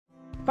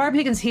Barb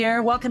Higgins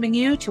here, welcoming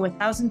you to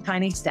 1,000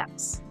 Tiny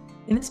Steps.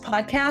 In this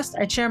podcast,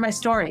 I share my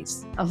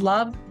stories of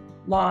love,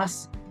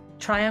 loss,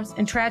 triumphs,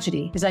 and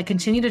tragedy as I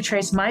continue to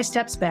trace my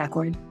steps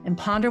backward and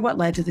ponder what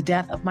led to the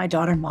death of my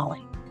daughter,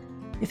 Molly.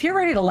 If you're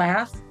ready to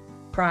laugh,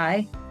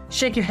 cry,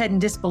 shake your head in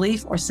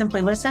disbelief, or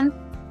simply listen,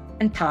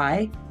 and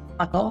tie,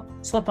 buckle,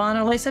 slip on,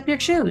 or lace up your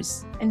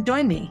shoes, and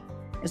join me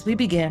as we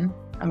begin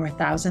our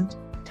 1,000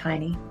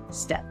 Tiny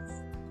Steps.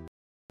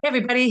 Hey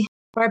everybody,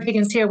 Barb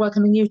Higgins here,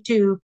 welcoming you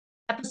to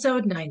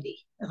episode 90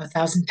 of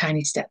 1,000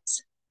 Tiny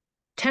Steps.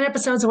 10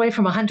 episodes away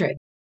from 100.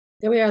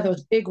 There we are,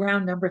 those big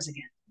round numbers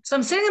again. So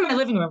I'm sitting in my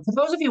living room. For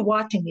those of you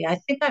watching me, I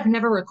think I've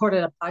never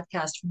recorded a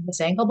podcast from this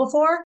angle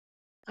before.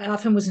 I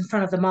often was in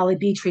front of the Molly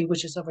Bee tree,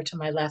 which is over to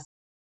my left,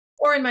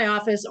 or in my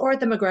office, or at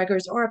the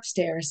McGregor's, or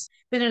upstairs.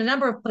 Been in a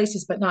number of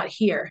places, but not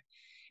here.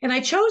 And I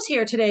chose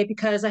here today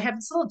because I have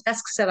this little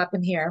desk set up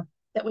in here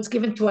that was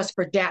given to us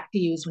for Jack to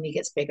use when he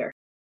gets bigger.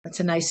 It's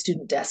a nice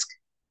student desk.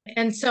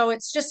 And so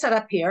it's just set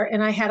up here.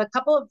 And I had a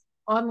couple of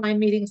online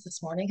meetings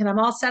this morning and I'm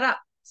all set up.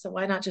 So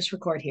why not just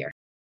record here?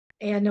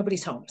 And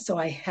nobody's home. So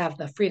I have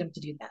the freedom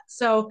to do that.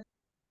 So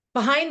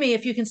behind me,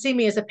 if you can see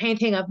me, is a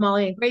painting of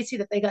Molly and Gracie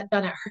that they got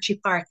done at Hershey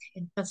Park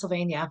in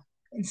Pennsylvania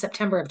in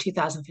September of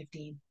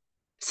 2015.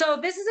 So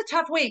this is a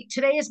tough week.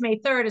 Today is May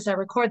 3rd as I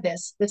record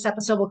this. This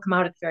episode will come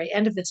out at the very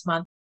end of this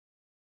month,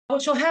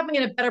 which will have me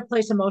in a better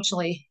place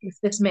emotionally if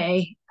this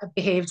May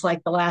behaves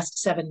like the last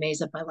 7 Mays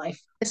of my life.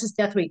 This is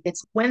Death Week.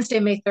 It's Wednesday,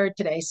 May 3rd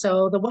today.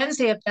 So the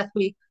Wednesday of Death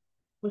Week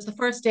was the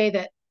first day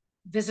that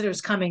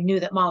visitors coming knew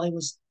that Molly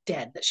was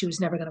dead, that she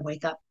was never going to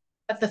wake up.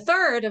 But the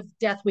 3rd of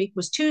Death Week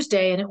was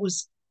Tuesday, and it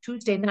was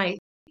Tuesday night,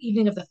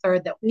 evening of the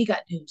 3rd, that we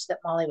got news that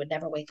Molly would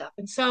never wake up.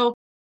 And so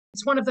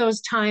it's one of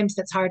those times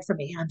that's hard for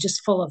me. I'm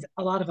just full of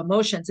a lot of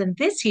emotions. And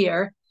this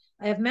year,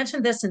 I have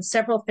mentioned this in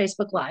several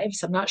Facebook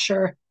Lives. I'm not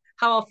sure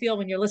how I'll feel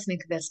when you're listening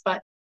to this,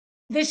 but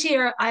this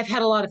year I've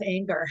had a lot of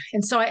anger.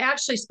 And so I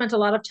actually spent a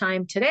lot of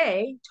time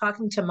today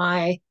talking to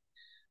I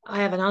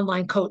have an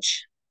online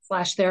coach /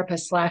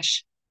 therapist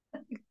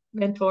 /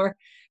 mentor,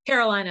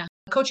 Carolina.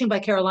 Coaching by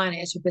Carolina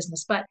is her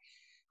business. But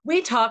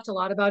we talked a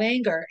lot about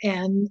anger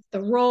and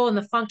the role and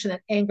the function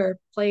that anger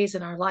plays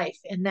in our life,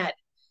 and that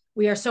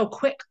we are so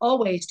quick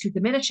always to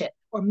diminish it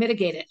or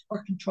mitigate it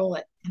or control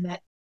it. And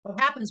that what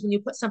happens when you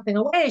put something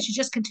away is you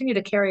just continue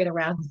to carry it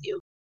around with you.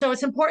 So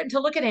it's important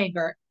to look at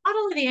anger, not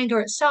only the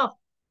anger itself.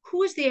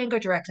 Who is the anger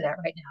directed at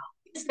right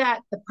now? Is that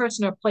the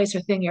person or place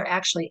or thing you're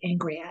actually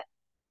angry at?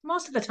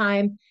 Most of the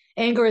time,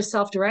 anger is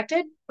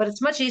self-directed, but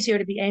it's much easier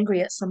to be angry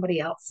at somebody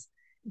else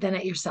than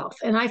at yourself.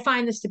 And I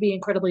find this to be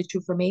incredibly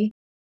true for me.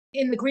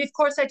 In the grief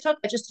course I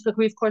just took a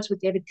grief course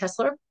with David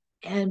Kessler,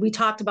 and we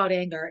talked about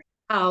anger,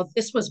 how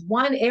this was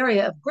one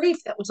area of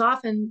grief that was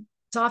often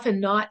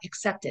not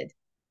accepted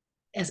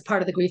as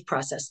part of the grief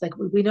process. Like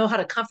we know how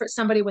to comfort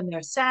somebody when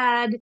they're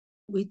sad.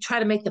 We try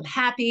to make them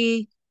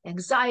happy,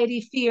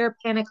 anxiety, fear,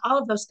 panic, all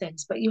of those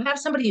things. But you have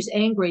somebody who's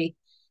angry,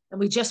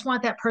 and we just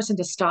want that person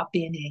to stop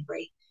being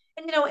angry.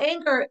 And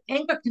anger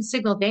can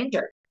signal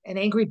danger. An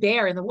angry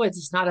bear in the woods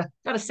is not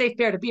a safe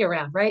bear to be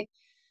around, right?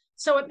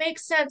 So it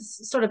makes sense,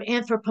 sort of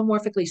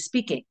anthropomorphically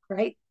speaking,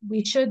 right?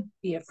 We should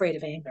be afraid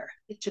of anger.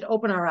 It should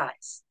open our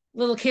eyes.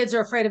 Little kids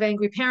are afraid of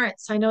angry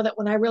parents. I know that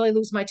when I really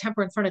lose my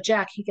temper in front of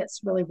Jack, he gets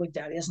really wigged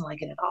out. He doesn't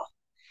like it at all.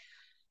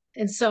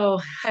 And so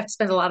I have to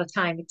spend a lot of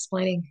time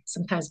explaining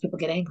sometimes people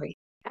get angry.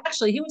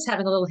 Actually, he was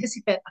having a little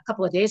hissy fit a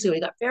couple of days ago. He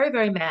got very,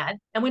 very mad.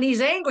 And when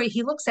he's angry,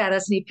 he looks at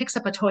us and he picks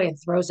up a toy and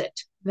throws it,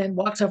 then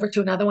walks over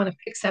to another one and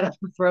picks that up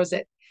and throws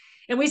it.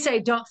 And we say,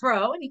 don't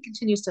throw. And he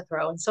continues to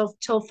throw. And so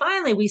till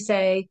finally we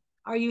say,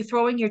 are you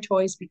throwing your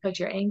toys because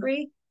you're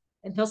angry?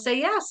 And he'll say,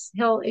 yes.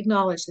 He'll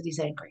acknowledge that he's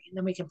angry. And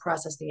then we can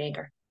process the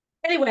anger.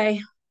 Anyway,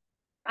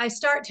 I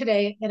start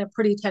today in a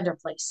pretty tender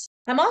place.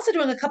 I'm also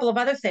doing a couple of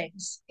other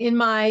things. In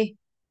my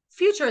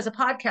future as a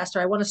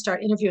podcaster, I want to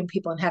start interviewing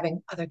people and having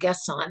other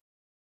guests on.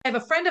 I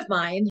have a friend of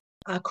mine,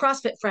 a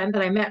CrossFit friend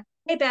that I met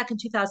way back in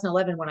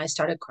 2011 when I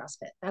started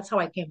CrossFit. That's how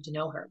I came to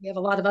know her. We have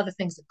a lot of other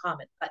things in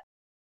common, but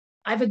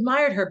I've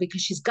admired her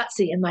because she's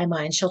gutsy in my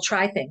mind. She'll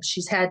try things.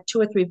 She's had 2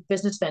 or 3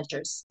 business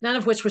ventures, none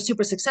of which were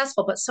super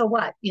successful, but so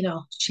what?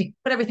 She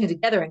put everything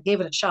together and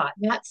gave it a shot.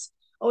 And that's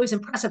always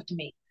impressive to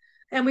me.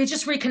 And we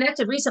just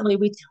reconnected recently.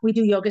 We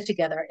do yoga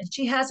together, and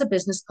she has a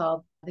business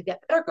called the Get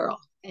Better Girl.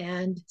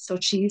 And so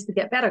she's the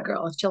Get Better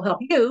Girl, and she'll help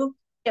you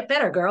get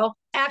better, girl.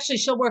 Actually,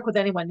 she'll work with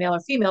anyone, male or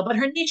female, but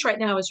her niche right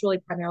now is really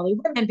primarily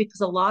women because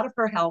a lot of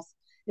her health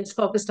is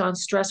focused on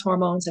stress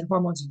hormones and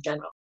hormones in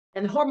general.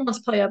 And the hormones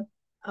play a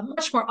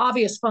much more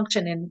obvious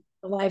function in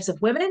the lives of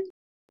women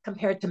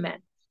compared to men.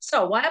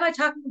 So why am I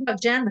talking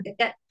about Jen, the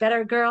Get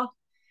Better Girl?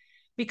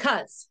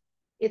 Because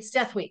it's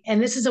Death Week.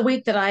 And this is a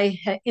week that I,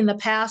 in the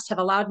past, have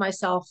allowed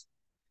myself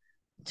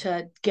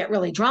to get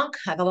really drunk.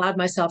 I've allowed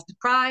myself to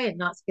cry and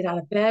not get out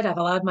of bed. I've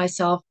allowed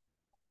myself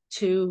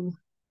to,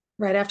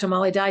 right after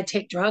Molly died,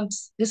 take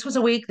drugs. This was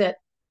a week that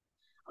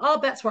all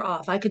bets were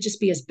off. I could just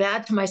be as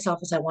bad to myself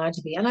as I wanted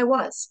to be. And I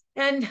was.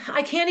 And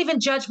I can't even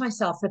judge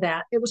myself for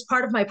that. It was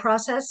part of my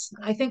process.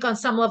 I think on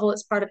some level,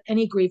 it's part of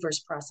any griever's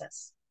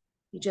process.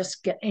 You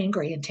just get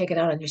angry and take it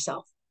out on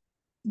yourself.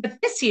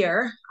 But this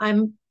year,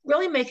 I'm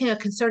really making a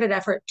concerted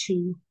effort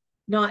to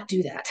not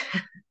do that,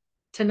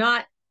 to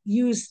not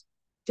use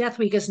Death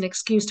Week as an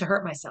excuse to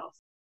hurt myself,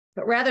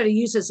 but rather to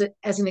use it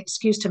as an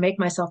excuse to make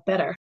myself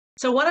better.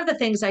 So one of the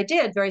things I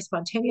did very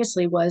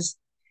spontaneously was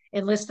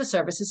enlist the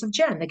services of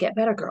Jen, the Get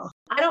Better Girl.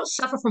 I don't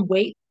suffer from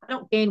weight. I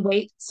don't gain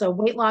weight. So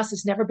weight loss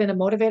has never been a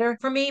motivator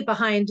for me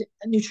behind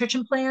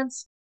nutrition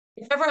plans.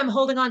 If ever I'm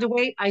holding on to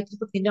weight, I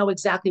typically know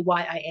exactly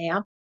why I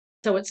am.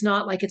 So it's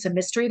not like it's a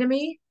mystery to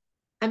me.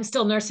 I'm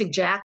still nursing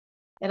Jack.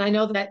 And I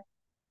know that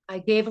I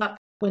gave up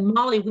when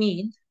Molly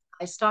weaned.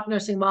 I stopped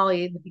nursing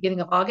Molly in the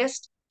beginning of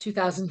August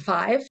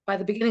 2005. By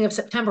the beginning of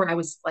September, I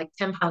was like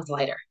 10 pounds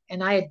lighter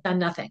and I had done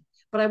nothing,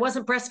 but I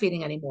wasn't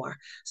breastfeeding anymore.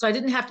 So I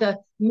didn't have to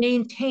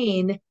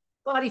maintain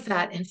body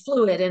fat and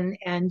fluid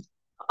and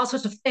all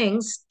sorts of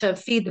things to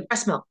feed the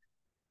breast milk.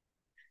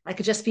 I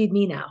could just feed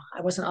me now.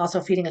 I wasn't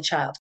also feeding a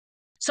child.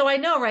 So I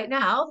know right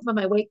now when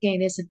my weight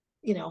gain isn't,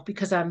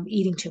 because I'm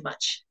eating too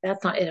much.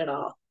 That's not it at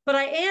all. But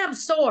I am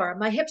sore.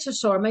 My hips are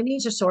sore. My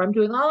knees are sore. I'm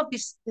doing all of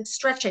this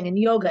stretching and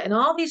yoga and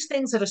all these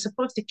things that are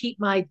supposed to keep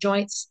my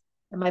joints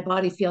and my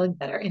body feeling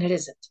better, and it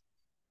isn't.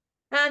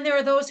 And there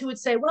are those who would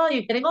say, well,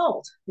 you're getting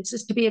old. This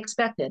is to be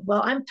expected.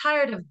 Well, I'm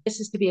tired of this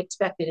is to be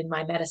expected in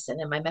my medicine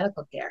and my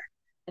medical care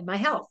and my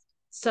health.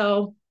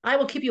 So I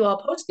will keep you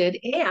all posted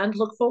and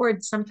look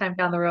forward sometime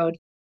down the road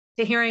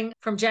to hearing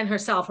from Jen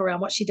herself around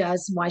what she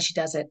does and why she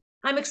does it.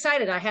 I'm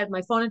excited. I had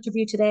my phone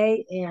interview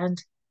today,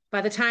 and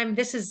by the time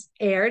this is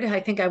aired, I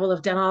think I will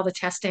have done all the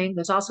testing.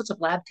 There's all sorts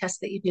of lab tests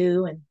that you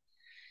do. And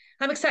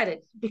I'm excited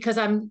because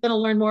I'm going to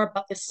learn more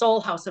about this soul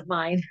house of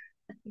mine,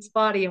 this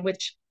body in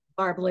which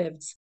Barb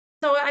lives.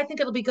 So I think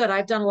it'll be good.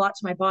 I've done a lot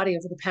to my body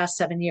over the past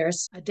 7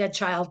 years. A dead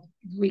child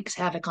wreaks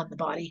havoc on the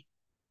body.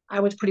 I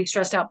was pretty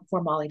stressed out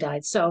before Molly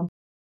died. So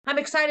I'm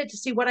excited to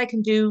see what I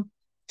can do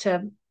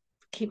to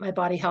keep my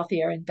body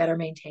healthier and better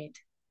maintained.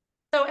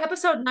 So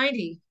episode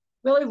 90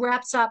 really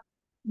wraps up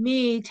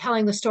me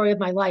telling the story of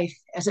my life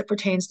as it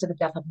pertains to the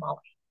death of Molly.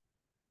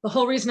 The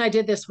whole reason I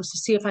did this was to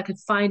see if I could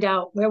find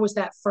out where was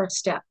that first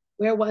step?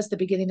 Where was the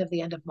beginning of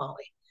the end of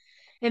Molly?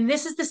 And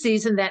this is the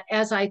season that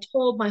as I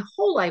told my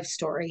whole life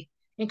story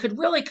and could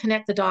really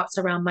connect the dots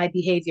around my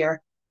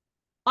behavior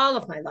all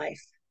of my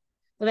life,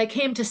 that I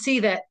came to see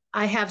that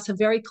I have some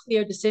very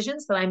clear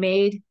decisions that I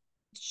made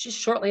just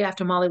shortly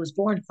after Molly was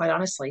born, quite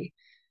honestly,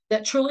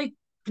 that truly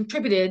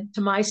contributed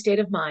to my state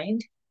of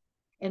mind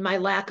and my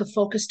lack of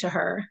focus to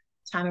her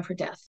time of her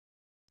death.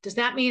 Does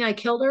that mean I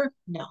killed her?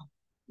 No.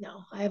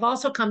 I have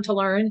also come to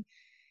learn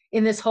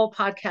in this whole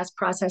podcast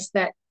process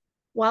that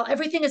while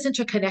everything is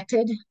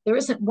interconnected, there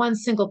isn't one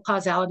single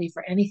causality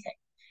for anything.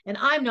 And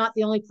I'm not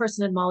the only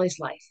person in Molly's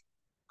life.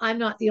 I'm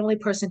not the only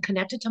person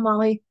connected to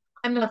Molly.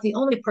 I'm not the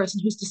only person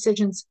whose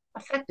decisions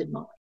affected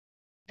Molly.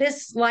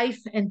 This life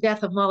and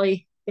death of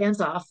Molly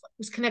Banzoff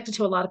was connected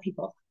to a lot of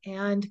people.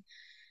 And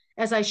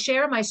as I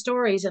share my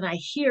stories and I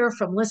hear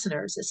from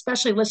listeners,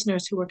 especially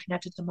listeners who were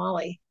connected to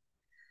Molly,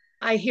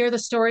 I hear the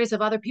stories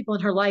of other people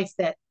in her life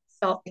that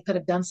felt they could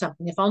have done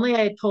something. If only I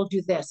had told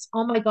you this.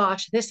 Oh my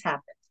gosh, this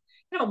happened.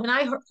 When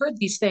I heard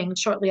these things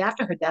shortly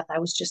after her death, I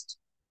was just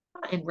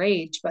not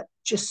enraged, but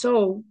just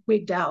so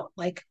wigged out.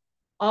 Like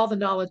all the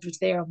knowledge was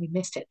there and we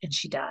missed it and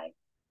she died.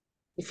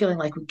 Feeling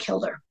like we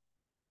killed her.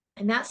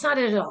 And that's not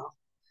it at all.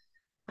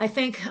 I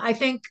think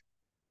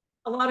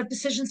a lot of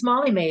decisions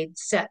Molly made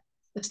set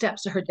the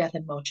steps to her death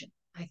in motion.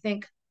 I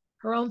think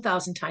her own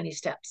 1,000 tiny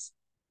steps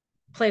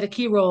played a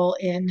key role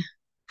in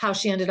how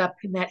she ended up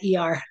in that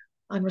ER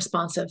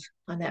unresponsive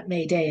on that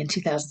May day in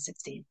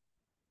 2016.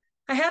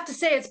 I have to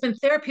say it's been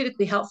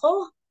therapeutically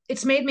helpful.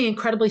 It's made me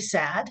incredibly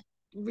sad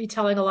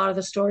retelling a lot of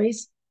the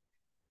stories.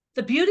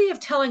 The beauty of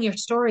telling your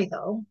story,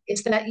 though,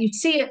 is that you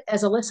see it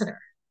as a listener.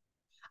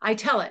 I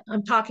tell it.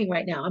 I'm talking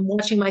right now. I'm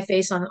watching my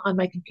face on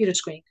my computer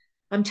screen.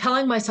 I'm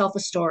telling myself a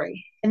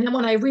story. And then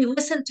when I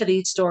re-listen to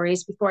these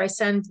stories before I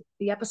send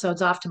the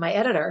episodes off to my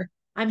editor,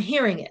 I'm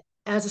hearing it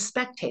as a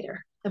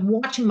spectator. I'm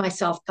watching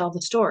myself tell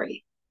the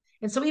story.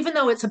 And so even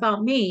though it's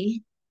about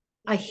me,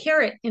 I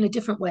hear it in a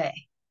different way.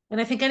 And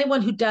I think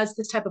anyone who does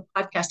this type of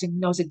podcasting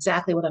knows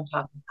exactly what I'm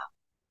talking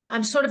about.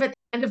 I'm sort of at the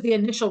end of the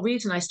initial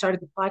reason I started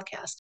the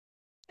podcast,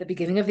 the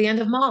beginning of the end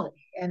of Molly.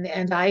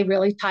 And I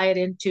really tie it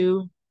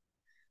into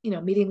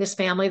meeting this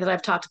family that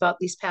I've talked about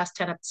these past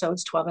 10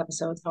 episodes, 12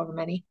 episodes, however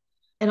many,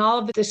 and all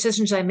of the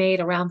decisions I made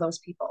around those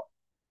people.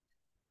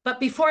 But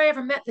before I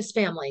ever met this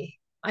family,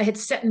 I had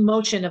set in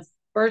motion a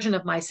version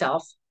of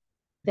myself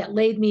that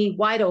laid me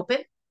wide open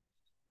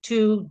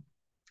to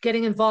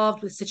getting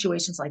involved with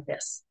situations like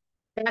this.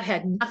 That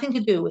had nothing to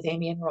do with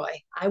Amy and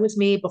Roy. I was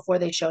me before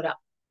they showed up.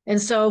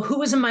 And so who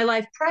was in my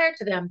life prior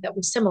to them that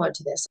was similar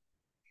to this?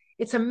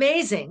 It's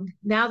amazing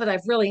now that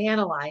I've really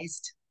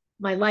analyzed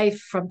my life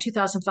from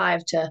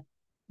 2005 to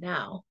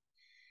now,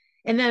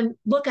 and then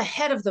look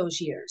ahead of those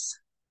years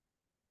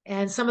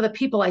and some of the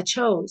people I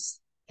chose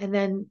and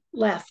then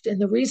left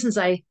and the reasons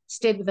I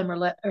stayed with them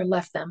or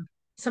left them,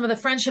 some of the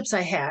friendships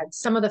I had,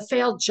 some of the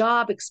failed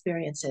job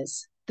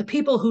experiences, the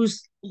people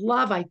whose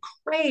love I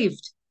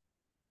craved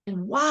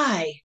and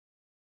why.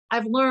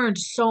 I've learned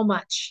so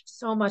much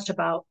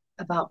about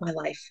my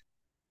life.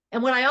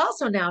 And what I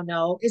also now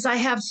know is I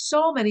have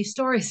so many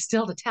stories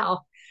still to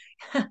tell.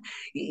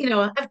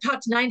 I've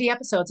talked 90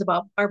 episodes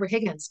about Barbara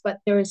Higgins, but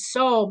there is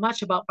so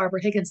much about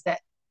Barbara Higgins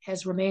that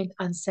has remained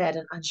unsaid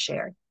and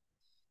unshared.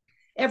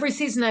 Every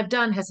season I've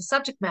done has a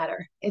subject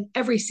matter, and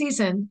every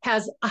season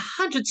has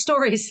 100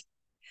 stories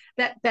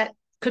that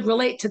could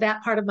relate to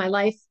that part of my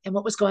life and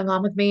what was going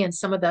on with me and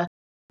some of the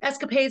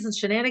escapades and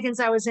shenanigans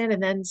I was in,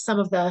 and then some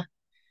of the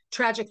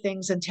tragic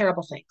things and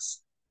terrible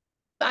things.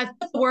 I've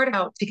put the word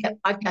out to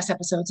get podcast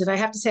episodes, and I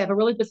have to say, I have a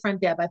really good friend,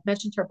 Deb. I've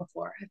mentioned her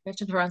before. I've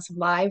mentioned her on some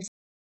lives.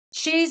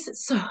 She's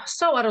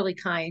so utterly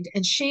kind,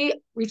 and she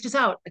reaches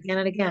out again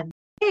and again.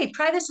 Hey,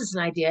 try this as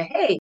an idea.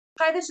 Hey,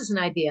 try this as an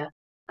idea.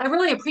 I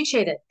really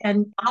appreciate it.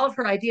 And all of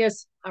her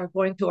ideas are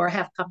going to or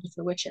have come to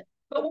fruition.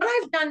 But what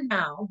I've done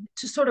now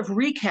to sort of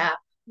recap,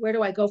 where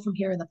do I go from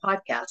here in the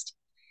podcast,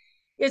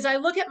 is I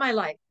look at my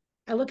life.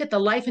 I look at the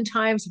life and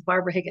times of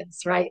Barbara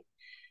Higgins, right?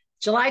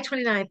 July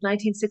 29th,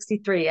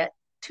 1963 at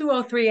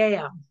 2:03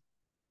 a.m.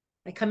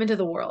 I come into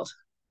the world.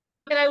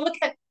 And I look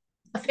at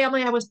the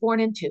family I was born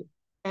into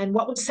and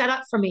what was set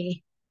up for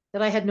me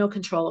that I had no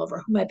control over,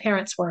 who my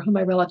parents were, who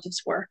my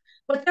relatives were,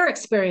 what their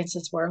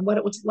experiences were, and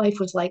what life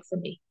was like for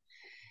me.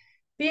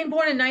 Being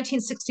born in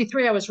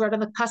 1963, I was right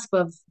on the cusp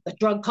of the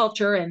drug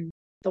culture and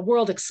the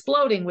world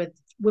exploding with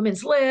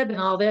women's lib and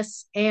all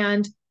this,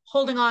 and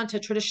holding on to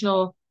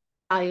traditional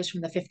values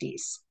from the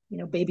 50s,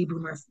 baby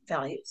boomer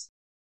values.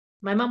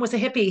 My mom was a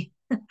hippie.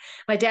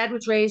 My dad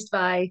was raised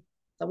by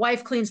the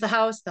wife cleans the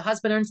house, the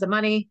husband earns the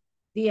money,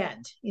 the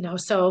end.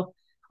 So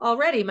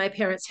already my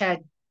parents had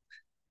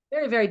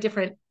very, very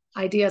different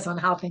ideas on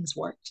how things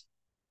worked.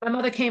 My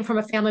mother came from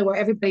a family where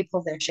everybody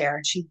pulled their share.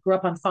 She grew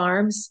up on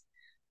farms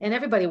and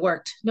everybody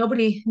worked.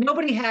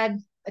 Nobody had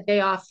a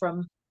day off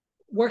from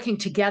working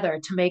together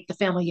to make the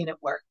family unit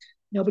work.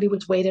 Nobody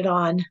was waited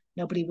on.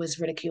 Nobody was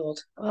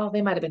ridiculed. Well,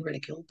 they might have been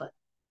ridiculed, but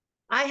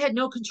I had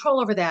no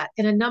control over that.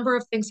 And a number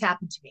of things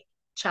happened to me.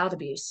 Child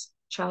abuse,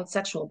 child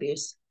sexual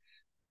abuse,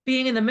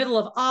 being in the middle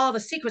of all the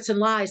secrets and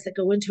lies that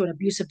go into an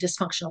abusive,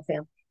 dysfunctional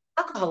family,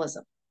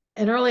 alcoholism,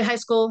 an early high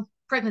school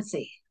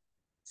pregnancy,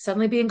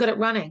 suddenly being good at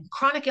running,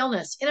 chronic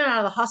illness, in and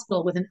out of the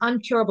hospital with an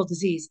uncurable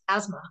disease,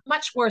 asthma,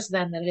 much worse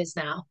then than it is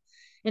now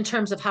in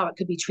terms of how it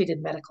could be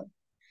treated medically.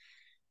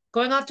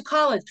 Going off to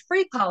college,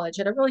 free college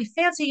at a really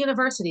fancy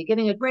university,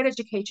 getting a great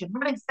education,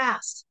 running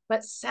fast,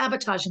 but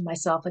sabotaging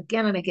myself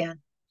again and again.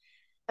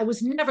 I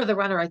was never the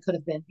runner I could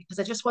have been because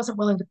I just wasn't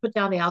willing to put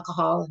down the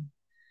alcohol and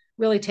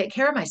really take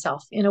care of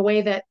myself in a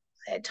way that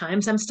at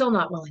times I'm still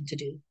not willing to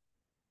do.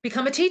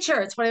 Become a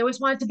teacher. It's what I always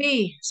wanted to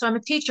be. So I'm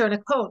a teacher and a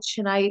coach,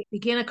 and I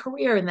began a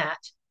career in that.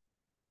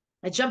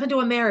 I jump into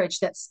a marriage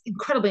that's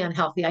incredibly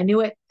unhealthy. I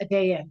knew it a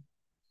day in.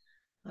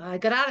 I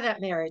got out of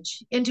that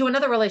marriage into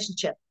another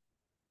relationship.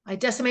 I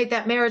decimate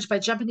that marriage by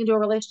jumping into a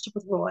relationship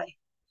with Roy.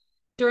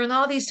 During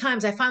all these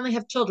times, I finally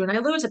have children. I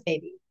lose a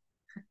baby.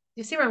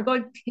 You see where I'm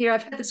going here?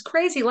 I've had this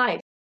crazy life.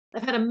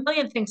 I've had a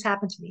million things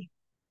happen to me.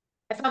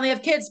 I finally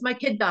have kids. My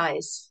kid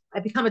dies. I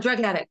become a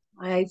drug addict.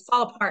 I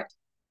fall apart.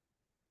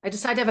 I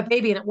decide to have a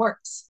baby and it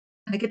works.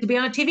 And I get to be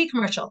on a TV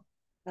commercial,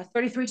 a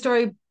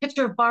 33-story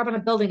picture of Barb on a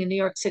building in New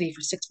York City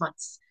for 6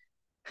 months.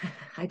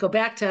 I go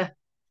back to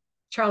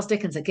Charles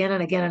Dickens again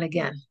and again and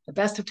again, the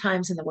best of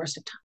times and the worst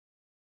of times.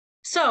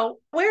 So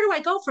where do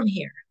I go from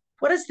here?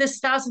 What does this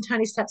 1,000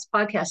 Tiny Steps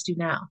podcast do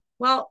now?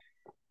 Well,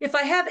 if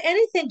I have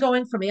anything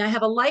going for me, I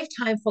have a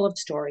lifetime full of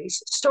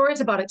stories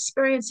about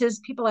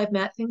experiences, people I've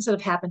met, things that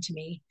have happened to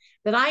me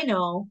that I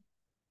know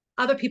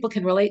other people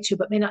can relate to,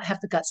 but may not have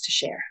the guts to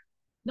share.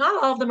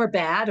 Not all of them are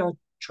bad or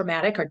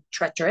traumatic or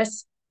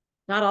treacherous.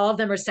 Not all of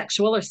them are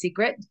sexual or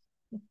secret.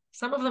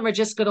 Some of them are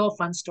just good old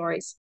fun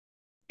stories.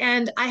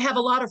 And I have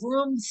a lot of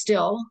room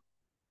still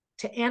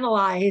to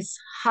analyze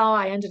how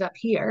I ended up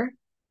here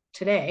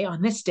today,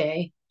 on this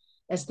day,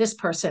 as this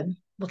person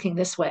looking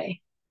this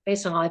way,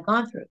 based on all I've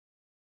gone through.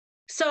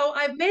 So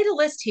I've made a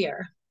list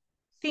here.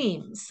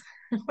 Themes.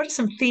 What are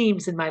some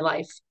themes in my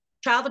life?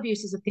 Child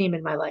abuse is a theme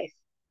in my life.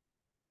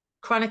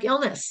 Chronic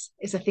illness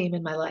is a theme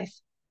in my life.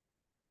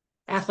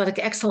 Athletic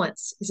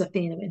excellence is a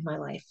theme in my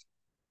life.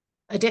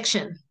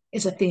 Addiction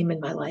is a theme in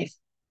my life.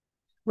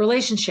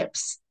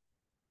 Relationships,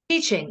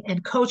 teaching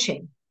and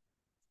coaching,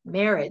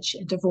 marriage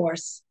and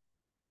divorce,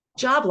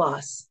 job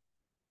loss,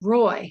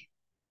 Roy,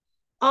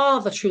 all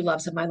the true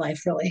loves of my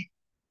life, really,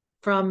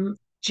 from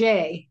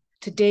Jay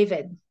to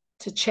David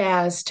to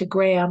Chaz to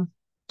Graham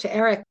to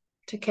Eric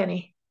to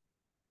Kenny.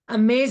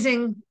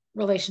 Amazing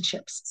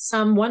relationships,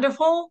 some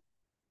wonderful,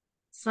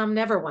 some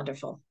never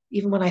wonderful,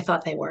 even when I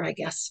thought they were, I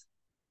guess.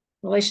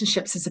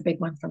 Relationships is a big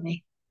one for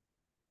me.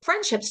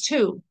 Friendships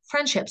too,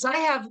 friendships. I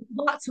have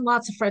lots and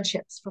lots of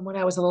friendships from when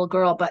I was a little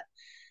girl, but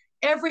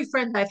every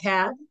friend I've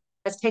had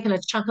has taken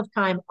a chunk of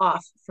time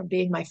off from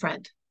being my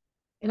friend.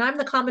 And I'm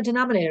the common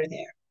denominator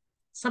there.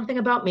 Something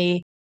about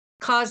me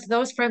caused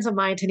those friends of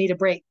mine to need a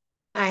break.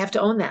 I have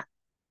to own that.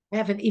 I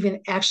haven't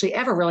even actually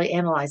ever really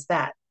analyzed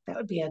that. That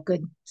would be a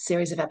good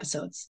series of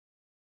episodes.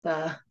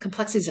 The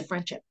complexities of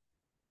friendship.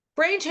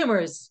 brain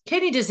tumors,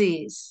 kidney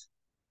disease,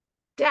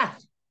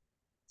 death,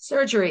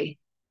 surgery,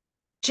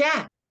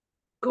 Jack,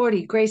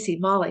 Gordy, Gracie,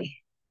 Molly,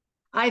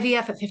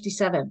 IVF at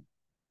 57,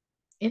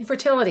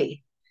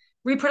 infertility,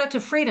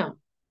 reproductive freedom,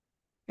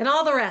 and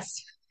all the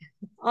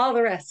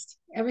rest,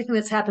 everything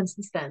that's happened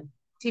since then,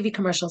 TV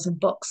commercials and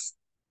books,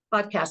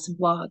 podcasts and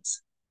blogs.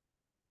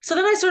 So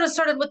then I sort of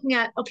started looking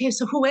at, okay,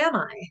 so who am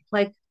I?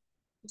 Like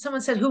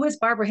someone said, who is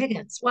Barbara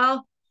Higgins?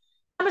 Well,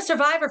 I'm a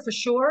survivor for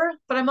sure,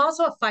 but I'm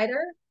also a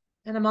fighter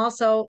and I'm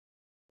also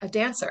a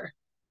dancer,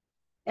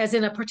 as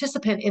in a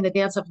participant in the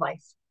dance of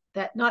life,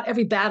 that not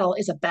every battle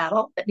is a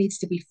battle that needs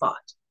to be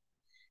fought.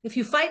 If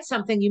you fight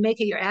something, you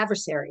make it your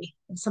adversary,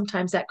 and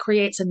sometimes that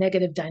creates a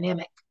negative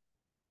dynamic.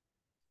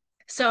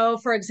 So,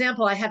 for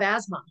example, I have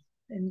asthma,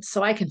 and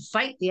so I can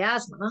fight the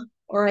asthma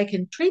or I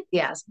can treat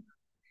the asthma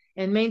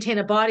and maintain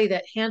a body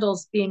that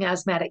handles being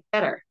asthmatic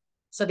better.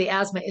 So the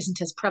asthma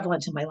isn't as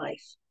prevalent in my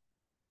life.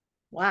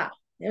 Wow,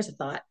 there's a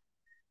thought,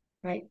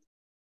 right?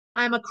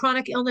 I'm a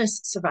chronic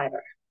illness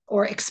survivor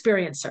or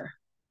experiencer.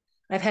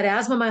 I've had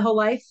asthma my whole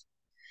life.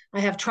 I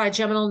have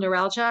trigeminal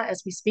neuralgia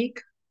as we speak.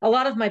 A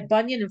lot of my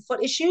bunion and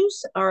foot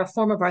issues are a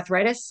form of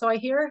arthritis, so I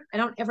hear. I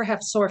don't ever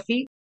have sore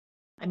feet.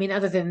 I mean,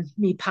 other than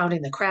me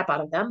pounding the crap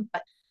out of them.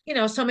 But,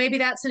 so maybe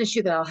that's an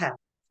issue that I'll have.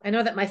 I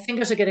know that my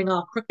fingers are getting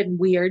all crooked and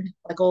weird,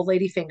 like old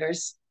lady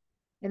fingers.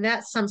 And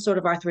that's some sort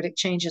of arthritic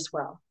change as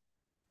well.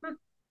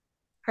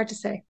 Hard to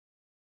say.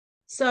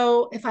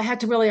 So if I had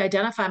to really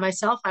identify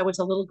myself, I was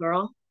a little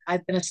girl.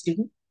 I've been a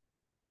student,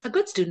 a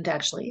good student,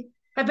 actually.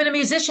 I've been a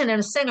musician and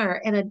a singer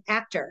and an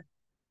actor.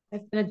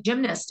 I've been a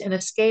gymnast and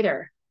a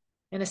skater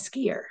and a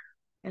skier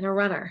and a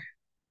runner.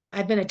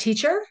 I've been a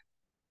teacher.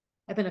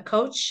 I've been a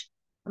coach.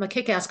 I'm a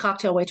kick-ass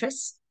cocktail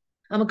waitress.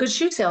 I'm a good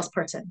shoe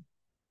salesperson.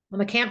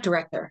 I'm a camp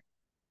director.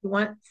 You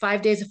want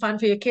 5 days of fun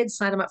for your kids?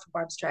 Sign them up for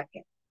Barb's Track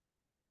Camp.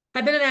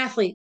 I've been an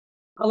athlete.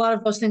 A lot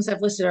of those things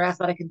I've listed are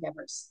athletic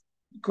endeavors.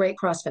 Great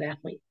CrossFit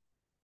athlete.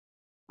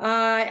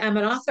 I am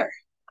an author.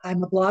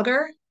 I'm a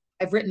blogger.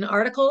 I've written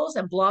articles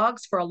and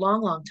blogs for a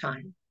long, long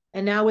time.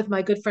 And now with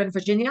my good friend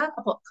Virginia,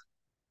 a book.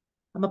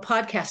 I'm a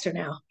podcaster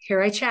now.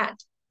 Here I chat.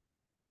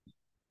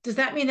 Does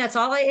that mean that's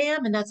all I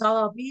am and that's all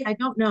I'll be? I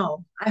don't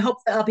know. I hope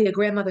that I'll be a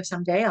grandmother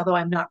someday, although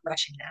I'm not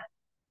rushing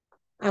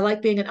that. I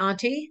like being an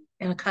auntie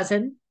and a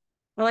cousin.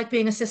 I like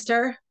being a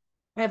sister.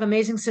 I have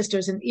amazing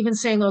sisters, and even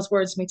saying those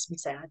words makes me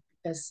sad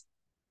because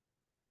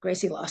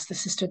Gracie lost the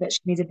sister that she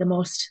needed the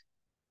most.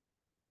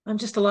 I'm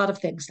just a lot of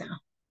things now.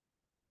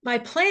 My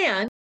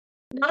plan,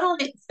 not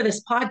only for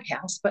this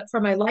podcast, but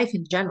for my life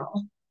in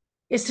general,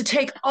 is to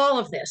take all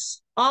of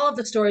this, all of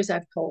the stories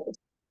I've told,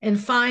 and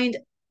find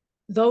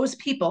those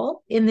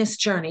people in this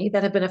journey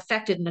that have been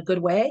affected in a good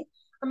way,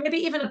 or maybe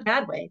even a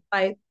bad way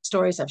by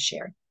stories I've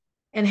shared,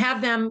 and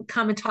have them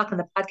come and talk on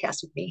the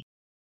podcast with me.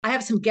 I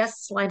have some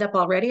guests lined up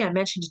already. I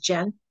mentioned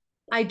Jen.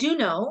 I do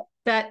know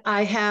that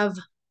I have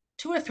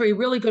 2 or 3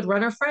 really good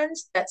runner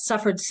friends that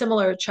suffered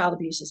similar child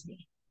abuse as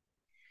me.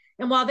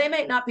 And while they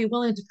might not be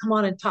willing to come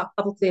on and talk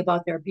publicly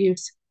about their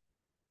abuse,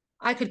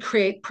 I could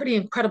create pretty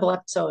incredible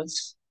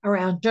episodes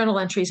around journal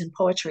entries and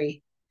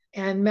poetry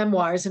and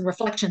memoirs and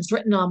reflections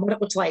written on what it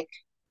was like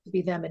to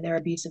be them in their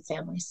abusive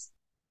families.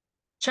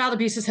 Child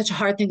abuse is such a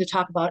hard thing to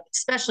talk about,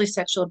 especially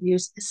sexual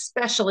abuse,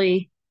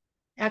 actually,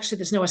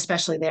 there's no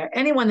especially there.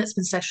 Anyone that's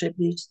been sexually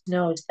abused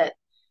knows that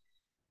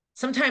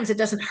sometimes it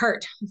doesn't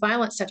hurt.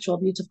 Violent sexual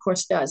abuse, of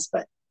course, does,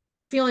 but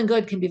feeling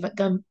good can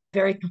become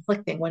very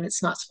conflicting when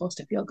it's not supposed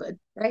to feel good,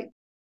 right?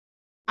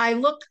 I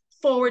look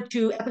forward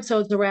to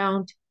episodes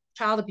around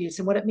child abuse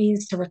and what it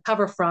means to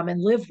recover from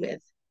and live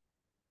with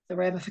the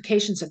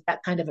ramifications of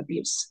that kind of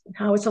abuse and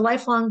how it's a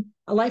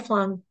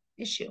lifelong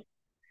issue.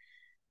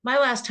 My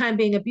last time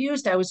being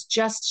abused, I was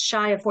just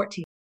shy of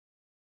 14.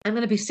 I'm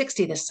going to be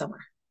 60 this summer.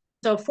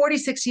 So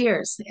 46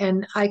 years,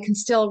 and I can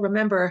still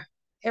remember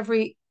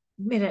every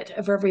minute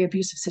of every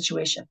abusive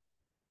situation.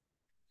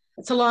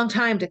 It's a long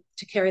time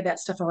to carry that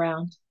stuff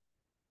around.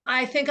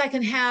 I think I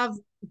can have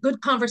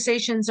good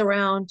conversations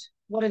around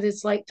what it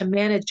is like to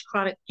manage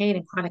chronic pain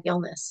and chronic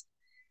illness.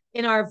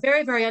 In our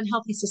very, very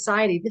unhealthy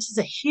society, this is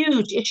a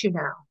huge issue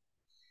now.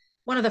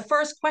 One of the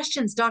first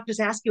questions doctors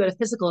ask you at a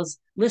physical is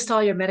list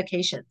all your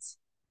medications.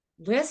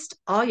 List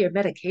all your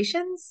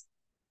medications?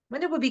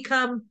 When did we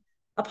become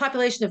a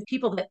population of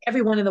people that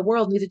everyone in the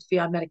world needed to be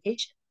on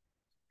medication?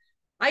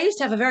 I used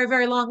to have a very,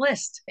 very long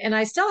list, and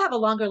I still have a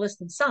longer list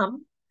than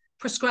some.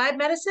 Prescribed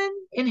medicine,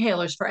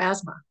 inhalers for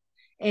asthma,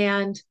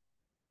 and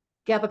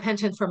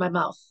gabapentin for my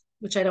mouth,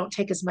 which I don't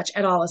take as much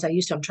at all as I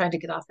used to. I'm trying to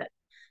get off it.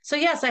 So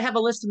yes, I have a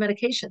list of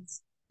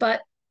medications,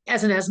 but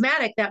as an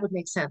asthmatic, that would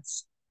make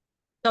sense.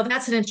 So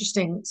that's an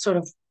interesting sort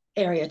of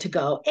area to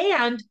go.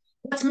 And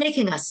what's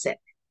making us sick?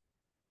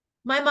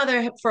 My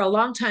mother, for a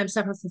long time,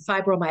 suffered from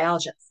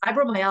fibromyalgia.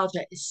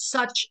 Fibromyalgia is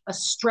such a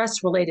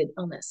stress-related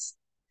illness.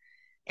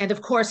 And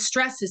of course,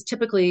 stress is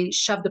typically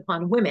shoved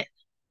upon women.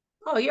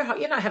 Oh, you're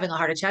not having a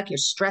heart attack, you're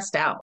stressed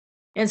out.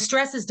 And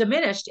stress is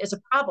diminished as a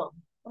problem.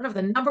 One of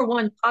the number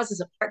one causes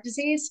of heart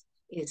disease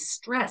is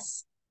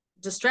stress.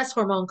 There's a stress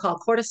hormone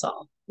called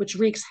cortisol, which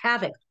wreaks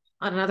havoc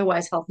on an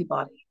otherwise healthy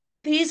body.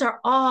 These are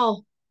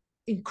all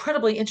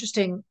incredibly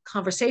interesting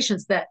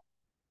conversations that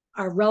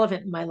are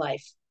relevant in my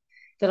life,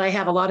 that I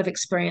have a lot of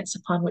experience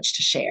upon which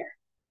to share.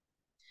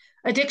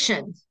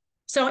 Addiction.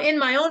 So in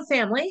my own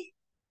family,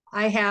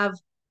 I have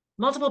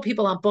multiple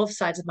people on both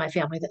sides of my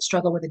family that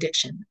struggle with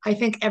addiction. I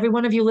think every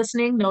one of you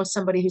listening knows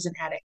somebody who's an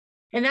addict.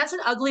 And that's an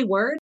ugly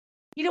word.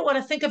 You don't want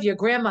to think of your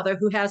grandmother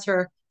who has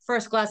her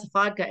first glass of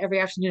vodka every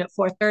afternoon at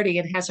 4:30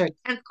 and has her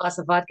 10th glass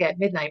of vodka at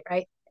midnight,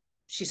 right?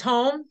 She's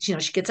home, she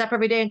gets up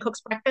every day and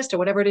cooks breakfast or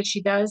whatever it is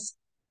she does.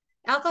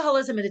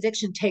 Alcoholism and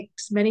addiction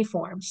takes many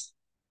forms.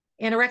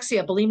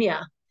 Anorexia,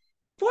 bulimia.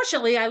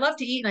 Fortunately, I love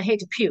to eat and I hate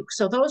to puke.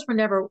 So those were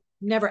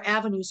never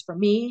avenues for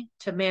me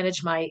to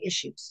manage my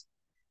issues.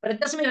 But it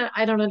doesn't mean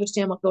I don't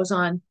understand what goes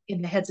on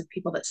in the heads of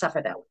people that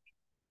suffer that way.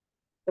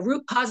 The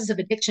root causes of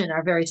addiction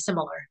are very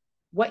similar.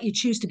 What you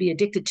choose to be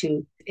addicted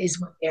to is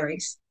what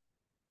varies.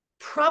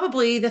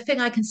 Probably the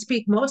thing I can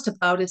speak most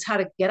about is how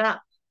to get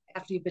up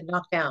after you've been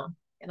knocked down.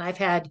 And I've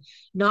had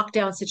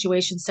knockdown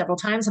situations several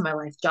times in my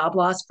life: job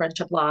loss,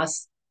 friendship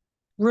loss,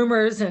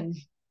 rumors and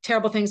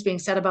terrible things being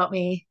said about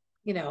me.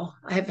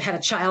 I've had a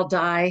child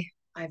die.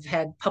 I've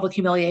had public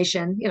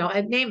humiliation.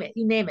 I name it,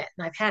 you name it,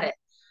 and I've had it.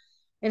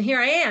 And here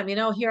I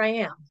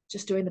am,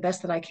 just doing the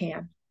best that I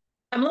can.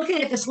 I'm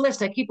looking at this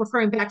list. I keep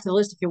referring back to the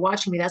list. If you're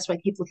watching me, that's what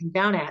I keep looking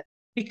down at,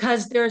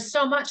 because there's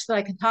so much that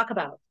I can talk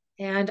about.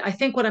 And I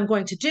think what I'm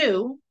going to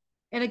do,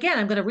 and again,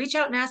 I'm going to reach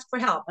out and ask for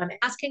help. I'm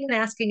asking and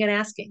asking and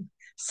asking.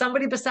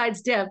 Somebody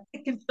besides Deb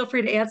can feel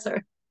free to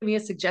answer. Give me a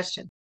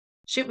suggestion.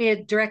 Shoot me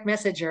a direct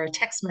message or a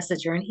text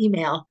message or an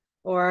email,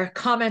 or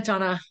comment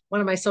on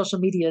one of my social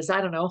medias.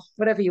 I don't know,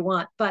 whatever you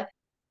want. But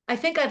I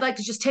think I'd like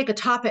to just take a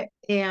topic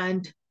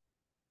and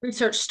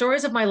research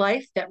stories of my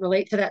life that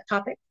relate to that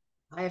topic.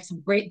 I have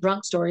some great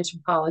drunk stories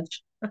from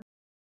college.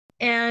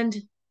 And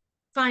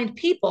find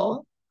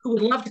people who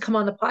would love to come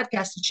on the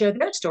podcast and share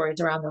their stories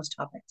around those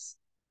topics.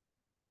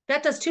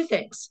 That does two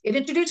things. It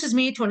introduces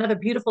me to another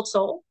beautiful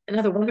soul,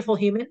 another wonderful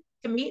human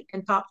to meet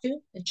and talk to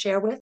and share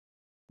with.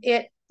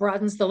 It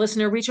broadens the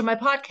listener reach of my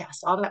podcast.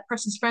 All that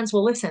person's friends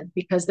will listen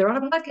because they're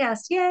on a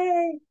podcast.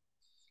 Yay!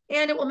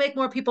 And it will make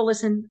more people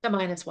listen to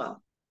mine as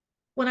well.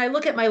 When I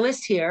look at my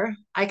list here,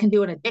 I can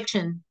do an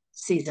addiction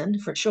season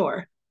for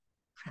sure.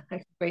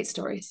 Great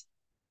stories.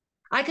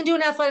 I can do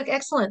an athletic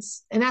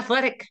excellence, an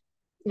athletic,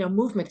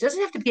 movement. It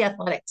doesn't have to be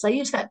athletics. I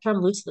use that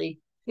term loosely.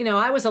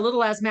 I was a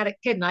little asthmatic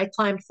kid and I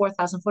climbed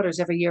 4,000 footers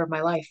every year of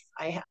my life.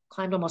 I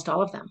climbed almost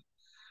all of them.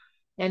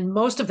 And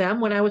most of them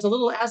when I was a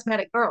little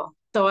asthmatic girl.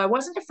 So I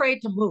wasn't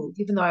afraid to move,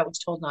 even though I was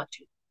told not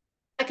to.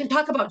 I can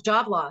talk about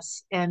job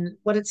loss and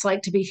what it's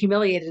like to be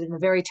humiliated in the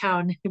very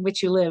town in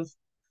which you live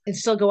and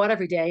still go out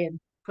every day and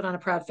put on a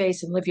proud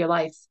face and live your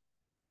life.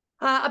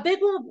 A big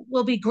one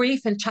will be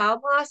grief and child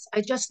loss.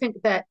 I just think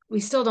that we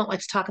still don't like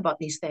to talk about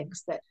these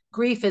things, that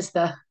grief is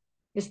the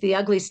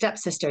ugly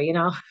stepsister,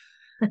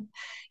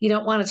 You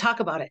don't want to talk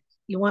about it.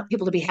 You want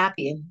people to be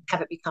happy and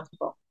have it be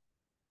comfortable.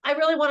 I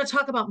really want to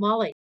talk about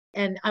Molly.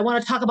 And I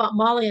want to talk about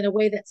Molly in a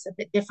way that's a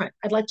bit different.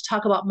 I'd like to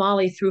talk about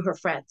Molly through her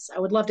friends. I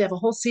would love to have a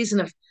whole season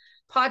of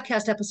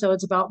podcast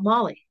episodes about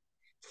Molly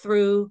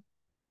through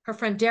her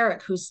friend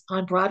Derek, who's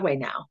on Broadway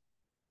now.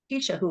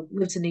 Keisha, who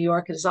lives in New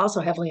York and is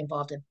also heavily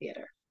involved in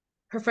theater.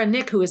 Her friend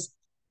Nick, who is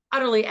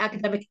utterly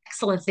academic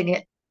excellencing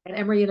it at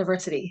Emory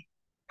University.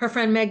 Her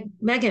friend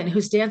Megan,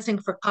 who's dancing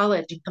for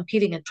college and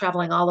competing and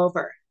traveling all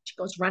over. She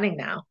goes running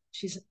now.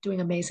 She's doing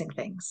amazing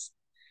things.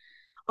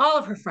 All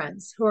of her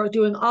friends who are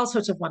doing all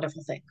sorts of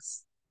wonderful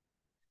things.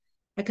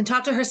 I can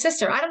talk to her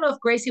sister. I don't know if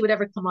Gracie would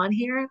ever come on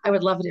here. I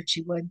would love it if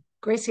she would.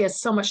 Gracie has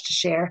so much to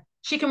share.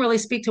 She can really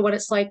speak to what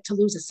it's like to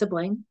lose a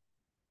sibling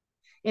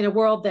in a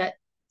world that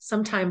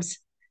sometimes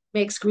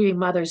makes grieving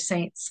mothers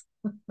saints,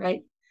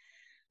 right?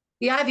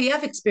 The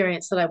IVF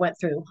experience that I went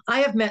through. I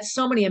have met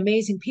so many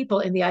amazing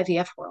people in the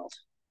IVF world.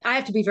 I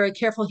have to be very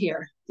careful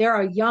here. There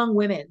are young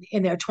women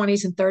in their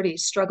 20s and 30s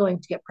struggling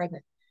to get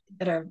pregnant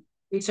that are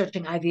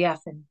researching IVF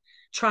and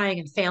trying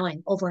and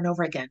failing over and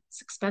over again.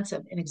 It's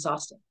expensive and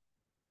exhausting.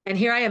 And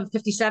here I am,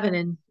 57,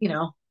 and,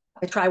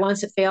 I try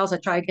once, it fails. I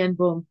try again,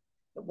 boom,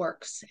 it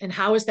works. And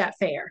how is that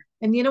fair?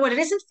 And you know what? It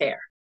isn't fair.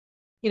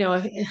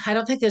 I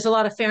don't think there's a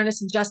lot of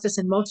fairness and justice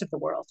in most of the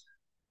world.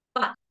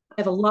 But I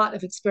have a lot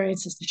of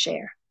experiences to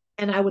share.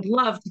 And I would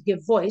love to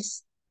give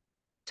voice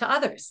to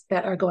others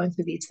that are going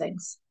through these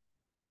things.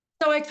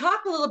 So I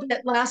talked a little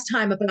bit last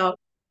time about,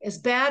 as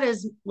bad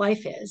as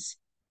life is,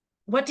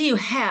 what do you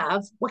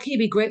have? What can you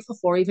be grateful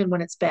for even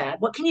when it's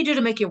bad? What can you do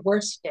to make your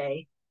worst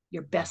day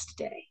your best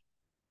day?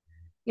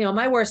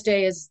 My worst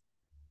day is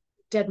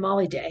Dead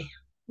Molly Day,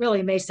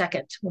 really May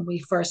 2nd, when we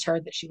first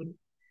heard that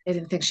they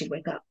didn't think she'd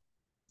wake up.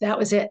 That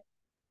was it.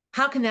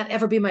 How can that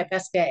ever be my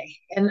best day?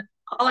 And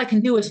all I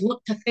can do is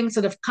look to things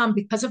that have come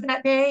because of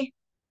that day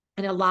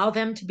and allow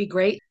them to be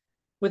great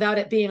without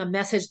it being a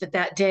message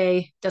that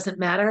day doesn't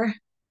matter.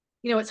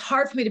 It's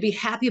hard for me to be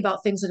happy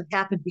about things that have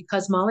happened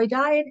because Molly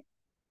died,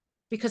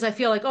 because I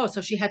feel like, oh, so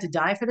she had to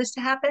die for this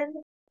to happen.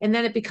 And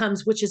then it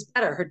becomes, which is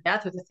better, her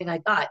death or the thing I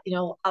got?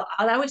 I'll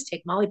always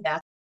take Molly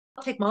back.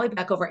 I'll take Molly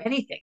back over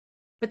anything.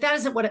 But that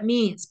isn't what it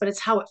means, but it's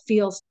how it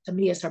feels to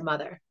me as her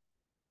mother.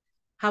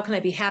 How can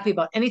I be happy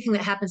about anything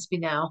that happens to me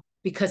now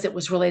because it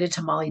was related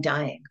to Molly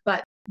dying?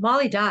 But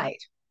Molly died.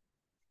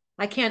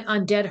 I can't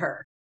undead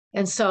her.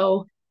 And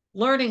so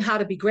learning how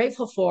to be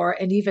grateful for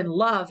and even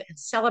love and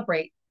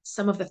celebrate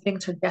some of the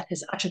things her death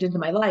has ushered into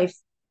my life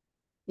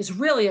is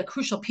really a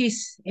crucial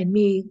piece in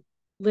me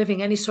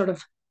living any sort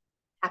of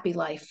happy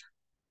life.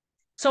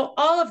 So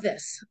all of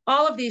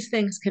these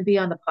things can be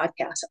on the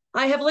podcast.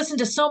 I have listened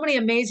to so many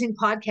amazing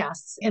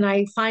podcasts and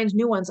I find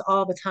new ones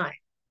all the time.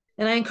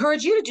 And I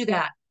encourage you to do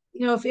that.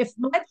 If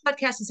my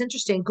podcast is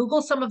interesting,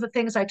 Google some of the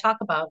things I talk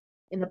about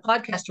in the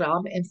podcast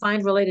realm and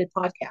find related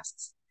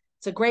podcasts.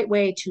 It's a great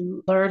way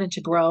to learn and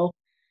to grow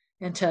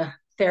and to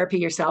therapy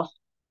yourself.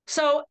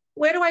 So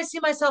where do I see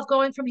myself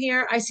going from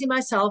here? I see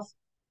myself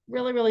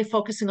really, really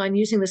focusing on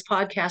using this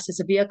podcast as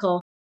a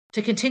vehicle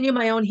to continue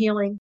my own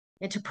healing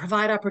and to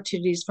provide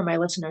opportunities for my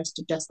listeners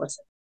to just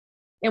listen.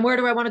 And where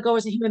do I want to go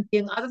as a human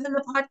being other than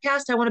the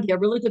podcast? I want to be a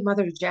really good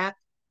mother to Jack.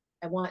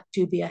 I want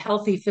to be a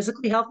healthy,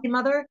 physically healthy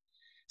mother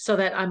so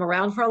that I'm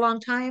around for a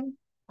long time.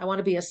 I want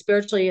to be a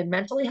spiritually and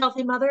mentally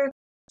healthy mother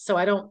so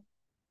I don't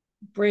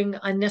bring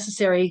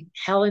unnecessary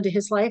hell into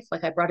his life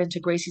like I brought into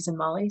Gracie's and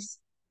Molly's.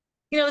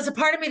 There's a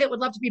part of me that would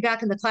love to be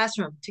back in the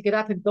classroom, to get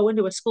up and go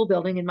into a school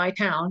building in my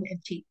town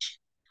and teach.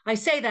 I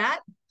say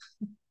that,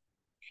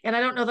 and I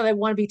don't know that I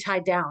want to be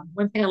tied down.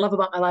 One thing I love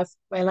about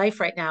my life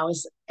right now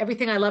is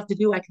everything I love to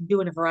do, I can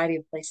do in a variety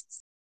of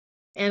places.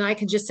 And I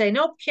can just say,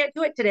 nope, can't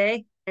do it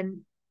today. And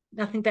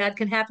nothing bad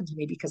can happen to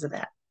me because of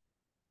that.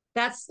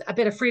 That's a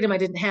bit of freedom I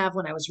didn't have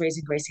when I was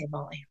raising Gracie and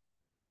Molly.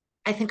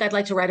 I think I'd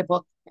like to write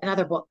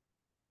another book.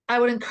 I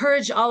would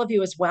encourage all of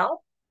you as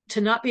well to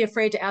not be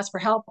afraid to ask for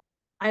help.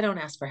 I don't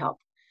ask for help.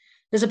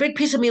 There's a big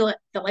piece of me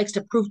that likes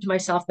to prove to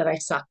myself that I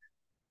suck.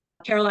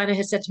 Carolina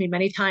has said to me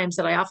many times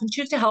that I often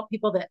choose to help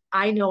people that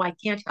I know I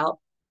can't help,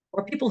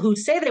 or people who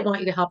say they want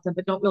you to help them,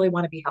 but don't really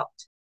want to be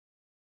helped.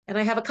 And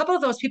I have a couple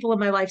of those people in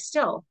my life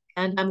still,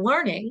 and I'm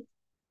learning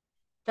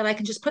that I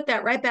can just put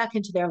that right back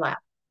into their lap.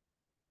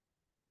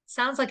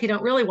 Sounds like you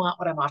don't really want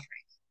what I'm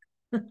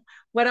offering.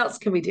 What else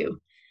can we do?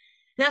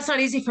 And that's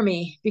not easy for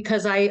me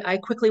because I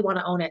quickly want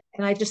to own it.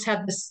 And I just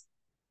have this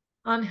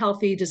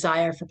unhealthy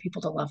desire for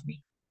people to love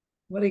me.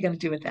 What are you going to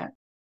do with that?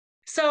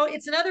 So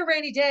it's another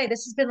rainy day.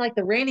 This has been like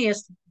the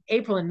rainiest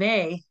April and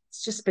May.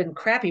 It's just been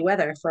crappy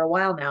weather for a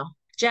while now.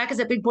 Jack is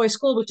at Big Boy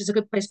School, which is a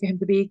good place for him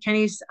to be.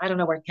 I don't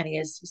know where Kenny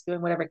is. He's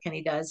doing whatever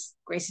Kenny does.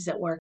 Gracie's at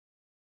work.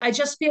 I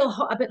just feel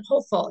a bit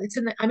hopeful.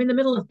 I'm in the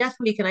middle of Death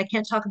Week and I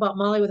can't talk about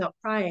Molly without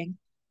crying.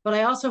 But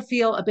I also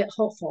feel a bit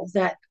hopeful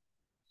that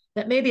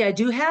maybe I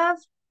do have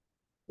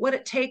what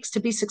it takes to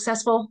be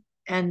successful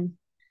and,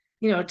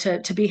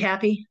 to be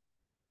happy.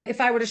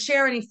 If I were to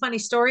share any funny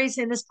stories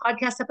in this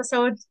podcast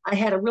episode, I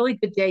had a really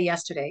good day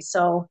yesterday.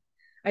 So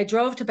I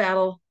drove to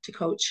Battle to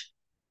coach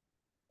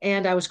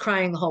and I was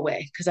crying the whole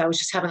way because I was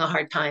just having a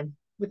hard time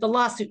with the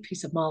lawsuit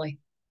piece of Molly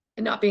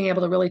and not being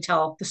able to really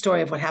tell the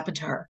story of what happened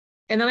to her.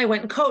 And then I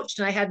went and coached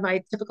and I had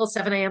my typical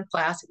 7 a.m.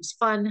 class. It was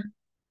fun.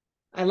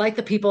 I like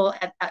the people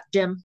at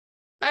gym.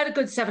 I had a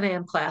good 7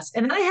 a.m. class.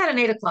 And then I had an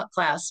 8 o'clock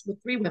class with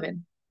 3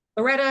 women,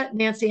 Loretta,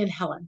 Nancy, and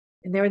Helen.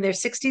 And they're in their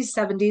 60s,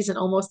 70s, and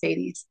almost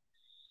 80s.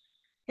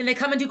 And they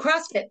come and do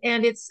CrossFit.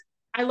 And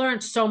I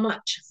learned so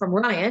much from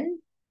Ryan,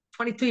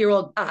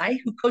 22-year-old guy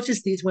who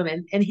coaches these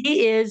women. And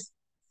he is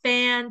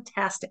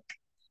fantastic.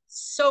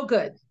 So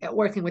good at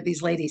working with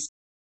these ladies.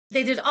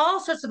 They did all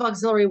sorts of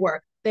auxiliary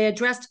work. They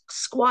addressed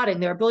squatting,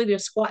 their ability to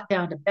squat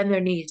down, to bend their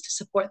knees, to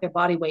support their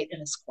body weight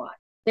in a squat.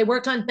 They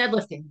worked on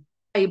deadlifting.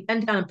 You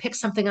bend down and pick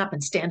something up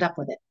and stand up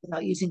with it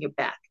without using your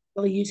back,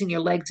 really using your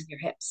legs and your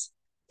hips.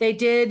 They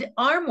did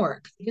arm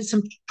work. They did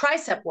some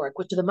tricep work,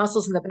 which are the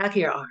muscles in the back of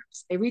your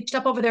arms. They reached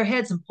up over their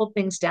heads and pulled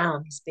things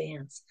down, these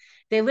bands.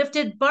 They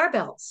lifted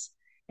barbells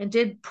and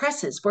did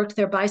presses, worked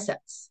their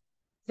biceps.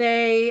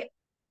 They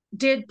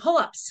did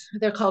pull-ups.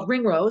 They're called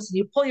ring rows. And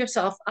you pull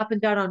yourself up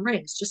and down on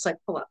rings, just like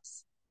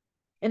pull-ups.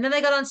 And then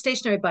they got on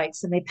stationary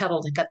bikes and they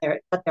pedaled and got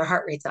their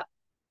heart rates up.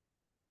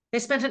 They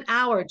spent an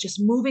hour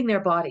just moving their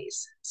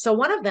bodies. So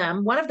one of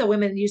the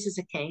women uses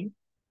a cane.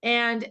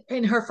 And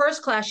in her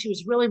first class, she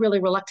was really, really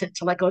reluctant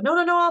to let go. No,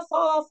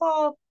 I'll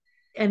fall.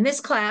 And this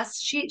class,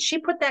 she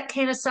put that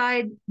cane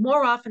aside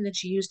more often than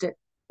she used it.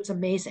 It was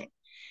amazing.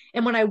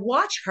 And when I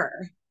watch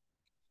her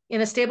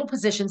in a stable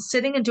position,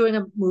 sitting and doing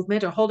a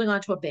movement or holding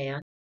onto a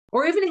band,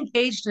 or even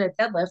engaged in a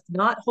deadlift,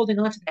 not holding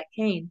onto that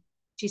cane,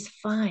 she's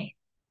fine.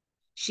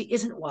 She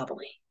isn't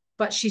wobbly,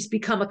 but she's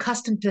become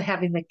accustomed to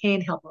having the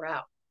cane help her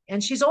out.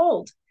 And she's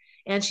old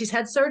and she's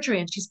had surgery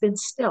and she's been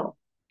still.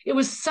 It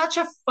was such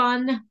a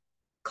fun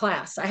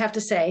class, I have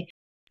to say.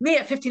 Me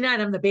at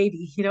 59, I'm the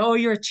baby, oh,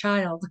 you're a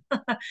child.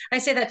 I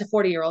say that to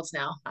 40-year-olds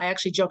now. I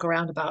actually joke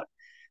around about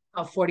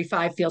how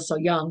 45 feels so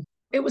young.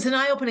 It was an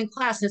eye-opening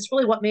class. And it's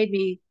really what made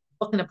me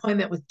book an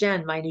appointment with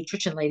Jen, my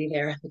nutrition lady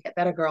there, the Get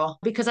Better girl,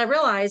 because I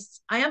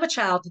realized I am a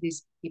child to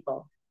these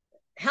people.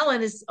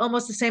 Helen is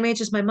almost the same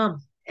age as my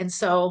mom. And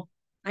so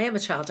I am a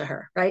child to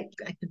her, right?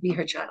 I could be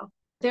her child.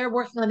 they're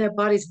working on their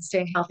bodies and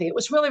staying healthy. It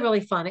was really,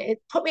 really fun. It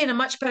put me in a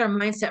much better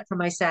mindset for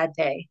my sad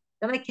day.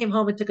 Then I came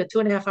home and took a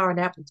 2.5 hour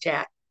nap with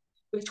Jack,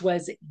 which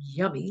was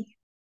yummy.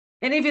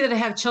 Any of you that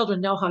have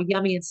children know how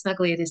yummy and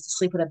snuggly it is to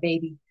sleep with a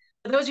baby.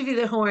 For those of you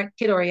that who aren't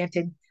kid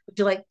oriented, would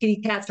you like kitty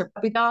cats or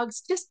puppy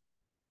dogs? Just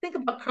think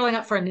about curling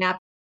up for a nap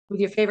with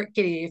your favorite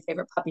kitty or your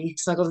favorite puppy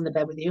snuggled in the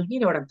bed with you. You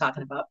know what I'm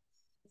talking about.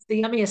 It's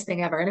the yummiest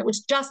thing ever. And it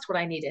was just what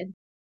I needed.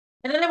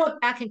 And then I went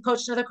back and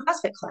coached another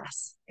CrossFit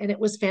class, and it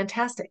was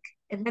fantastic.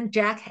 And then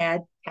Jack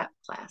had cat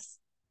class.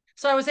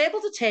 So I was able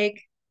to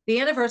take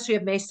the anniversary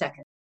of May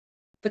 2nd,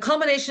 the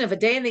culmination of a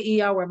day in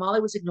the ER where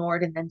Molly was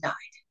ignored and then died.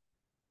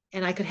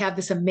 And I could have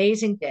this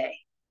amazing day.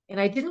 And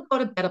I didn't go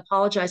to bed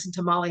apologizing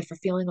to Molly for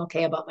feeling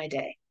okay about my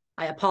day.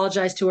 I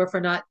apologized to her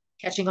for not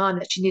catching on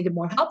that she needed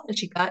more help than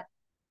she got.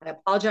 I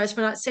apologized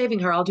for not saving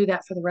her. I'll do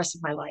that for the rest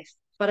of my life.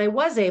 But I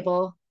was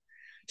able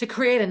to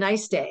create a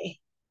nice day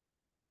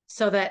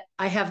so that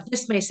I have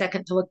this May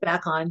 2nd to look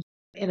back on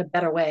in a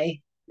better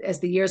way as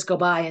the years go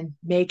by and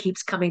May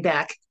keeps coming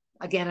back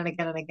again and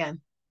again and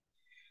again.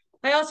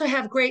 I also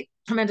have great,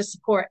 tremendous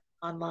support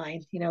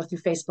online, through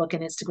Facebook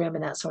and Instagram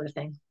and that sort of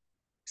thing.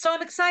 So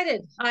I'm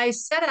excited. I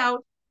set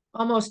out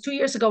almost 2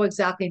 years ago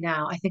exactly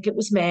now. I think it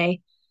was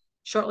May,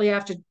 shortly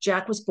after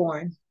Jack was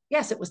born.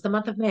 Yes, it was the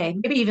month of May,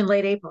 maybe even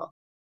late April,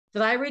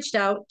 that I reached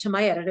out to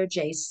my editor,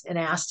 Jace, and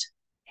asked,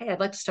 hey, I'd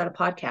like to start a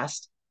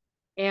podcast.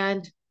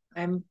 And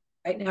I'm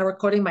right now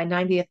recording my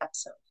 90th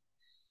episode.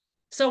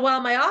 So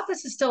while my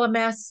office is still a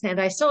mess and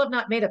I still have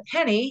not made a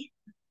penny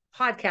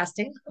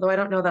podcasting, although I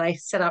don't know that I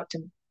set out to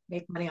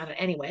make money on it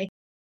anyway,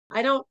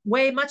 I don't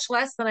weigh much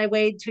less than I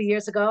weighed 2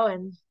 years ago,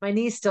 and my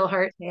knees still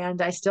hurt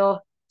and I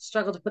still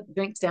struggle to put the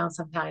drinks down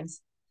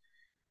sometimes.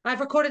 I've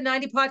recorded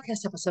 90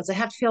 podcast episodes. I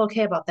have to feel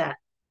okay about that.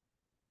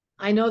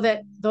 I know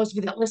that those of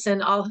you that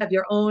listen all have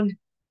your own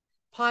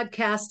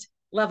podcast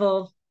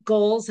level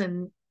goals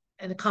and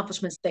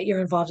accomplishments that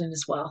you're involved in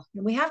as well.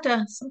 And we have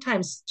to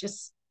sometimes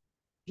just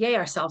yay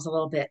ourselves a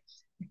little bit.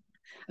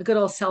 A good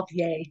old self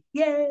yay.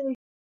 Yay. I'm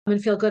going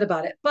to feel good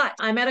about it. But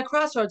I'm at a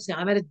crossroads now.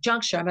 I'm at a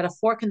juncture. I'm at a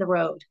fork in the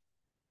road.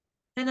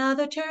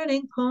 Another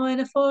turning point,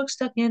 a fork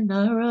stuck in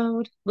the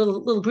road.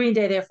 Little Green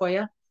Day there for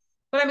you.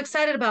 But I'm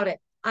excited about it.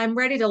 I'm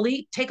ready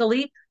to take a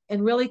leap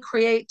and really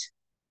create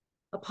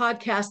a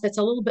podcast that's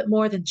a little bit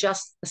more than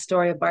just the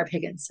story of Barb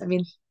Higgins. I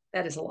mean,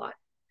 that is a lot.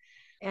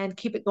 And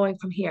keep it going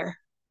from here.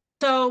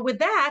 So with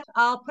that,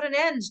 I'll put an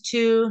end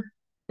to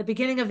the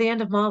beginning of the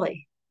end of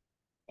Molly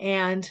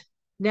and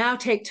now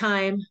take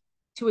time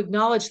to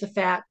acknowledge the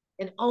fact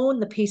and own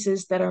the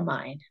pieces that are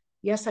mine.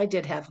 Yes, I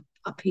did have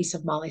a piece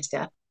of Molly's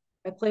death.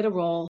 I played a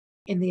role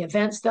in the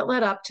events that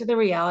led up to the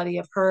reality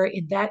of her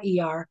in that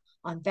ER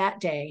on that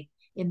day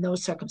in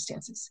those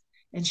circumstances.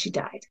 And she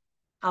died.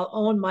 I'll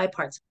own my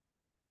parts.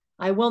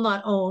 I will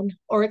not own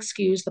or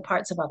excuse the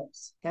parts of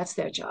others. That's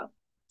their job.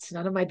 It's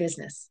none of my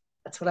business.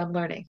 That's what I'm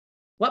learning.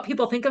 What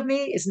people think of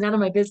me is none of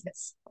my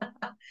business.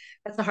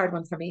 That's a hard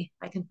one for me.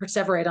 I can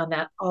perseverate on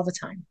that all the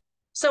time.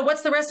 So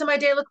what's the rest of my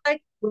day look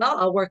like? Well,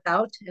 I'll work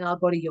out and I'll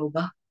go to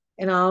yoga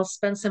and I'll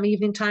spend some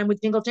evening time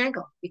with Jingle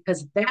Jangle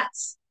because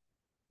that's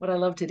what I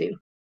love to do.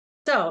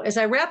 So as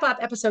I wrap up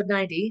episode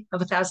 90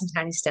 of 1,000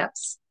 Tiny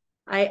Steps,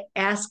 I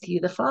ask you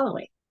the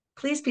following.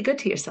 Please be good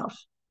to yourself.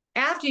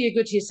 After you're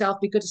good to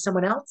yourself, be good to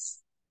someone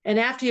else. And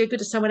after you're good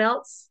to someone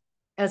else,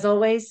 as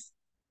always,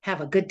 have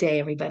a good day,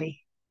 everybody.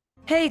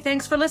 Hey,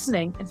 thanks for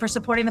listening and for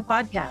supporting the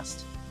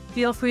podcast.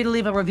 Feel free to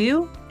leave a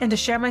review and to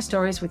share my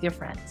stories with your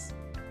friends.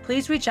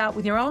 Please reach out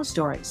with your own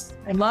stories.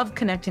 I love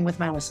connecting with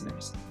my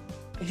listeners.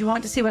 If you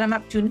want to see what I'm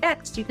up to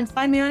next, you can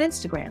find me on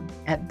Instagram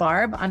at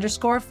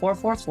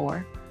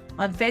Barb_444,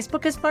 on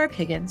Facebook as Barb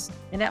Higgins,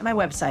 and at my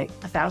website,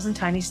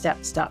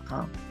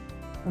 1000tinysteps.com.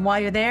 And while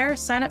you're there,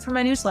 sign up for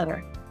my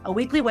newsletter, a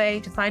weekly way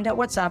to find out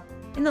what's up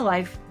in the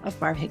life of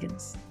Barb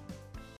Higgins.